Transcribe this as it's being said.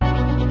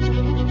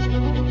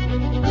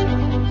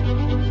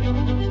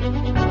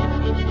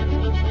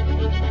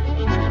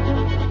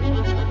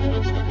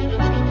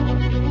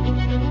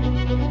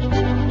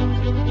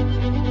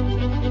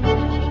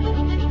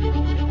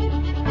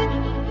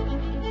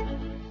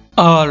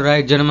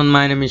Alright gentleman,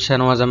 my name is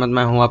Shahnawaz Ahmad.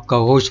 मैं हूं आपका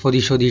host for the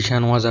show the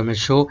Shahnawaz Ahmad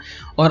show.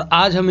 और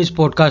आज हम इस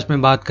पॉडकास्ट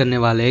में बात करने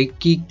वाले हैं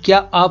कि क्या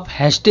आप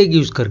हैशटैग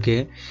यूज़ करके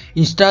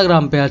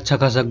इंस्टाग्राम पे अच्छा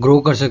खासा ग्रो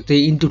कर सकते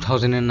हैं इन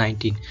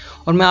 2019।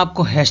 और मैं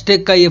आपको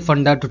हैशटैग का ये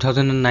फंडा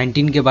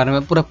 2019 के बारे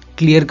में पूरा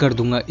क्लियर कर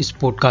दूंगा इस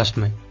पॉडकास्ट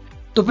में।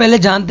 तो पहले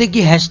जानते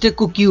कि हैशटैग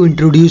को क्यों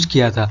इंट्रोड्यूस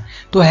किया था।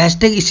 तो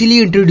हैशटैग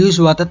इसीलिए इंट्रोड्यूस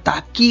हुआ था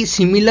ताकि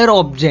सिमिलर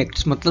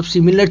ऑब्जेक्ट्स, मतलब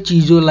सिमिलर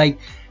चीज़ों like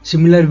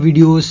similar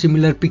videos,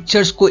 similar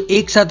pictures को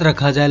एक साथ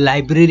रखा जाए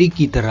लाइब्रेरी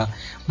की तरह।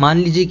 मान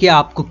लीजिए कि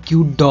आपको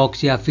क्यूट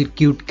डॉग्स या फिर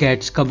क्यूट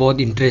कैट्स का बहुत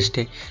इंटरेस्ट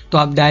है, तो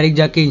आप डायरेक्ट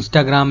जाके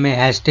इंस्टाग्राम में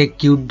हैशटैग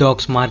क्यूट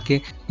डॉग्स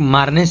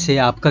मारने से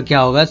आपका क्या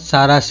होगा,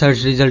 सारा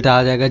सर्च रिजल्ट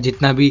आ जाएगा।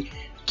 जितना भी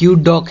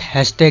क्यूट डॉग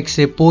हैशटैग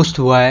से पोस्ट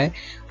हुआ है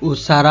वो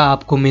सारा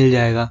आपको मिल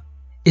जाएगा।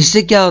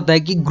 इससे क्या होता है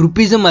कि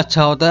ग्रुपिज्म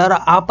अच्छा होता है, और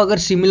आप अगर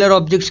सिमिलर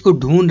ऑब्जेक्ट्स को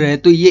ढूंढ रहे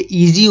हैं तो ये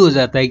इजी हो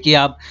जाता है कि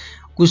आप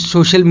कुछ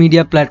सोशल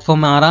मीडिया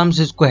प्लेटफॉर्म में आराम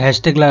से इसको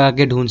हैशटैग लगा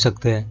के ढूंढ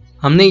सकते हैं।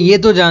 हमने ये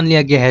तो जान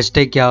लिया कि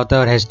हैशटैग क्या होता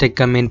है और हैशटैग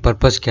का मेन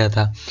पर्पस क्या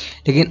था,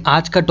 लेकिन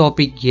आज का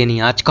टॉपिक ये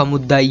नहीं, आज का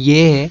मुद्दा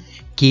ये है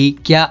कि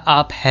क्या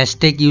आप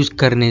हैशटैग यूज़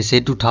करने से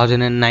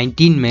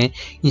 2019 में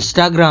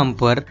इंस्टाग्राम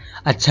पर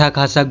अच्छा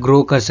खासा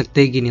ग्रो कर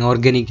सकते हैं कि नहीं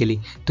ऑर्गेनिकली।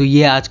 तो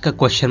ये आज का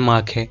क्वेश्चन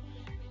मार्क है।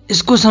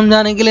 इसको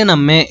समझाने के लिए ना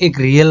मैं एक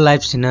रियल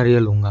लाइफ सिनेरियो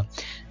लूँगा।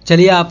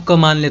 चलिए आपका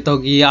मान लेता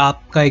हूँ कि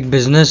आपका एक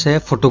बिजनेस है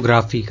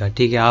फोटोग्राफी का,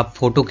 ठीक है। आप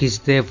फोटो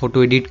खींचते हैं,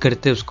 फोटो एडिट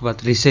करते हैं, उसके बाद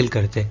रीसेल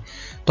करते हैं।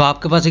 तो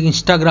आपके पास एक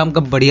इंस्टाग्राम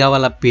का बढ़िया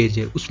वाला पेज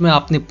है, उसमें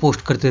आपने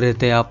पोस्ट करते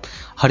रहते हैं, आप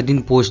हर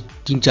दिन पोस्ट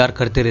 3-4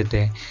 करते रहते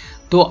हैं।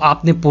 तो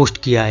आपने पोस्ट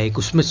किया है,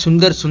 उसमें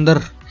सुंदर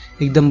सुंदर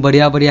एकदम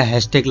बढ़िया बढ़िया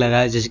हैशटैग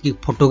लगाया, जैसे कि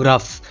photo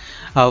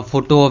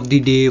of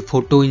the day,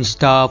 photo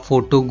insta,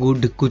 photo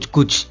good, कुछ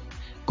कुछ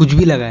कुछ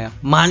भी लगाया।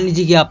 मान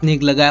लीजिए कि आपने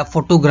एक लगाया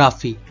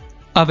फोटोग्राफी।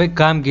 अब एक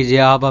काम कीजिए,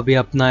 आप अभी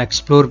अपना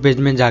एक्सप्लोर पेज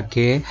में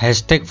जाके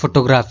हैशटैग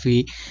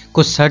फोटोग्राफी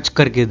को सर्च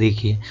करके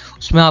देखिए।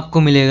 उसमें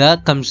आपको मिलेगा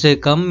कम से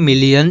कम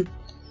मिलियन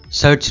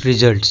सर्च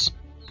रिजल्ट्स।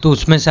 तो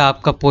उसमें से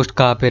आपका पोस्ट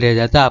कहाँ पे रह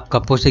जाता है? आपका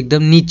पोस्ट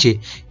एकदम नीचे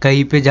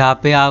कहीं पे, जहाँ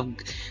पे आप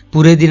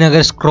पूरे दिन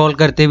अगर स्क्रॉल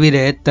करते भी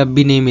रहे तब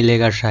भी नहीं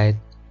मिलेगा शायद।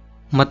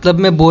 मतलब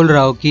मैं बोल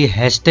रहा हूँ कि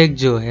हैशटैग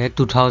जो है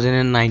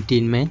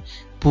 2019 में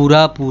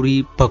पूरा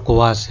पूरी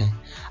बकवास है।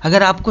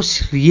 अगर आपको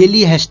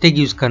रियली हैशटैग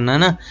यूज़ करना है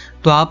ना,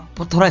 तो आप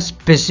थोड़ा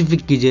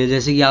स्पेसिफिक कीजिए,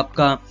 जैसे कि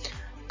आपका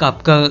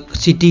आपका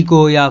सिटी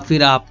को या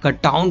फिर आपका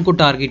टाउन को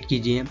टारगेट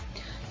कीजिए,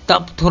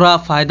 तब थोड़ा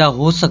फ़ायदा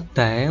हो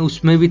सकता है।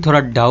 उसमें भी थोड़ा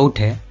डाउट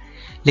है,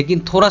 लेकिन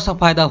थोड़ा सा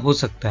फ़ायदा हो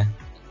सकता है।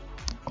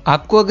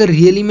 आपको अगर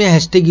रियली में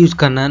हैशटैग यूज़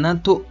करना है ना,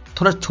 तो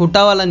थोड़ा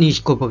छोटा वाला नीश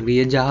को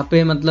पकड़िए, जहाँ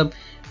पे मतलब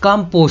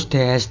कम पोस्ट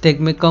है, हैशटैग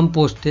में कम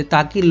पोस्ट है,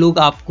 ताकि लोग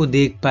आपको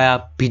देख पाए,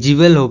 आप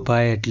विजिबल हो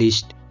पाए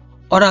एटलीस्ट।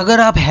 और अगर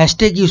आप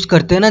हैशटैग यूज़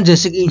करते हैं ना,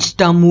 जैसे कि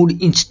Insta mood,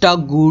 Insta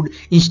good,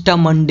 Insta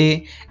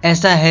Monday,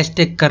 ऐसा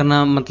हैशटैग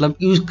करना, मतलब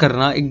यूज़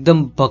करना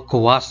एकदम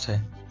बकवास है।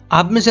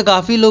 आप में से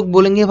काफ़ी लोग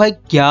बोलेंगे भाई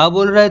क्या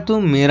बोल रहा है तू,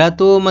 मेरा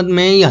तो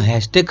मैं ये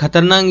हैशटैग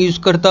खतरनाक यूज़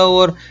करता हूँ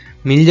और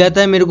मिल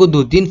जाता है, मेरे को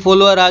 2-3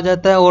 फॉलोअर आ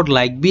जाता है और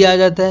लाइक भी आ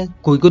जाता है,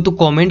 कोई को तो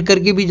कमेंट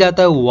करके भी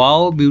जाता है,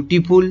 wow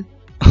beautiful.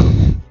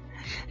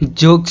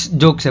 Jokes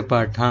jokes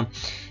apart, हाँ,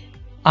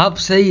 आप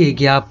सही है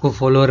कि आपको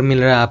फॉलोअर मिल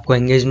रहा है, आपको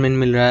एंगेजमेंट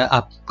मिल रहा है,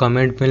 आपको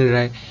कमेंट मिल रहा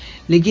है,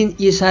 लेकिन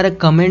ये सारे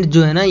कमेंट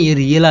जो है ना, ये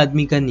रियल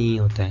आदमी का नहीं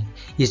होता है।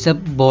 ये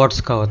सब बॉट्स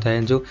का होता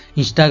है। जो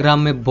इंस्टाग्राम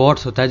में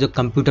बॉट्स होता है, जो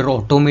कंप्यूटर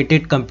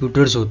ऑटोमेटेड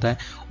कंप्यूटर्स होता है,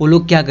 वो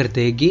लोग क्या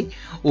करते हैं कि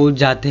वो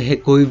जाते हैं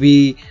कोई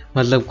भी,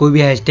 मतलब कोई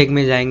भी हैशटैग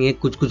में जाएंगे,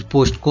 कुछ कुछ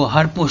पोस्ट को,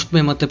 हर पोस्ट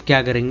में मतलब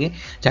क्या करेंगे,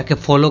 जाके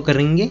फॉलो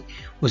करेंगे,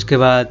 उसके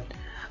बाद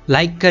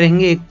लाइक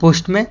करेंगे एक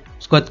पोस्ट में,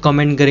 उसके बाद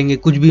कमेंट करेंगे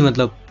कुछ भी,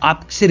 मतलब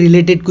आपसे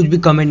रिलेटेड कुछ भी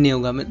कमेंट नहीं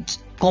होगा,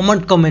 कॉमन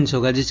कमेंट्स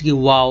होगा, जैसे कि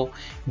wow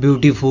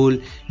beautiful,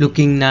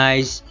 looking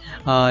nice,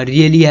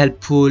 really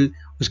helpful,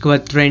 उसके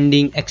बाद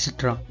ट्रेंडिंग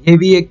एक्सेट्रा। ये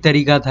भी एक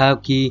तरीका था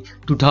कि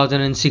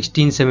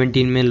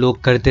 2016-17 में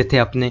लोग करते थे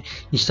अपने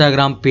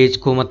इंस्टाग्राम पेज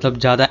को, मतलब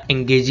ज़्यादा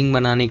एंगेजिंग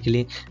बनाने के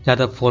लिए,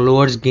 ज़्यादा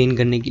फॉलोअर्स गेन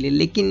करने के लिए।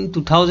 लेकिन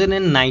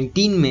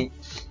 2019 में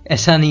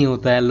ऐसा नहीं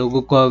होता है।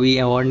 लोगों को अभी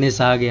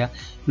अवेयरनेस आ गया,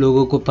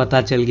 लोगों को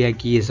पता चल गया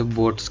कि ये सब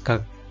बोट्स का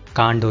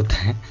कांड होता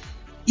है।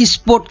 इस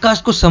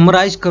पॉडकास्ट को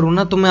समराइज करूँ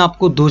ना, तो मैं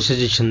आपको 2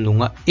 सजेशन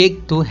दूंगा। एक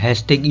तो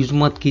हैशटैग यूज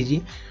मत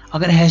कीजिए।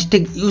 अगर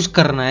हैशटैग यूज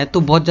करना है तो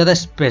बहुत ज़्यादा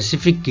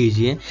स्पेसिफिक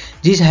कीजिए,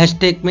 जिस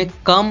हैशटैग में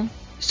कम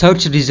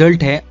सर्च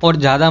रिजल्ट है और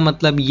ज़्यादा,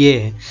 मतलब ये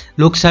है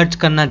लोग सर्च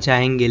करना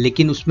चाहेंगे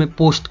लेकिन उसमें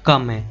पोस्ट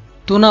कम है।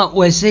 तो ना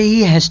वैसे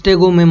ही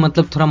हैशटैगों में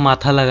मतलब थोड़ा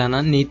माथा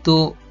लगाना, नहीं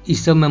तो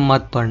इस सब में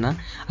मत पड़ना।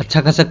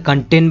 अच्छा खासा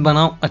कंटेंट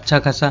बनाओ, अच्छा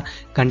खासा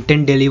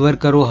कंटेंट डिलीवर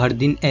करो हर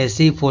दिन,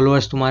 ऐसे ही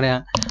फॉलोअर्स तुम्हारे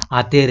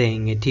आते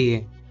रहेंगे, ठीक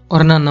है।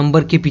 और ना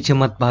नंबर के पीछे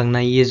मत भागना।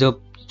 ये जो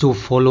जो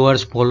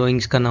फॉलोअर्स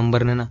फॉलोइंग्स का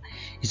नंबर है ना,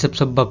 ये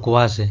सब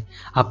बकवास है।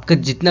 आपका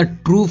जितना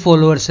ट्रू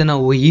फॉलोअर्स है ना,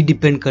 वही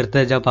डिपेंड करता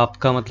है जब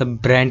आपका मतलब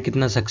ब्रांड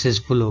कितना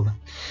सक्सेसफुल होगा।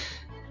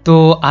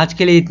 तो आज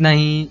के लिए इतना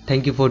ही।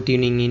 Thank you for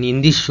tuning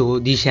in this show,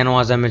 the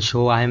Shahnawaz Ahmad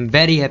show. I am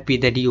very happy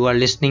that you are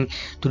listening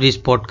to this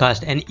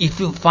podcast, and if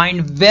you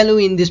find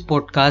value in this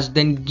podcast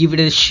then give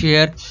it a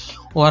share।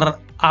 और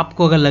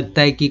आपको अगर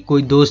लगता है कि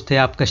कोई दोस्त है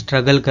आपका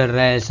स्ट्रगल कर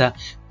रहा है, ऐसा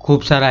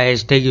खूब सारा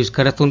हैशटैग यूज़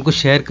कर रहा है, तो उनको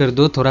शेयर कर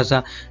दो, थोड़ा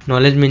सा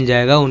नॉलेज मिल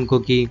जाएगा उनको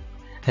कि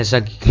ऐसा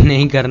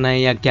नहीं करना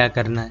है या क्या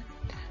करना है।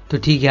 तो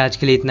ठीक है, आज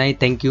के लिए इतना ही।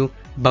 Thank you,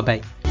 bye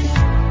bye.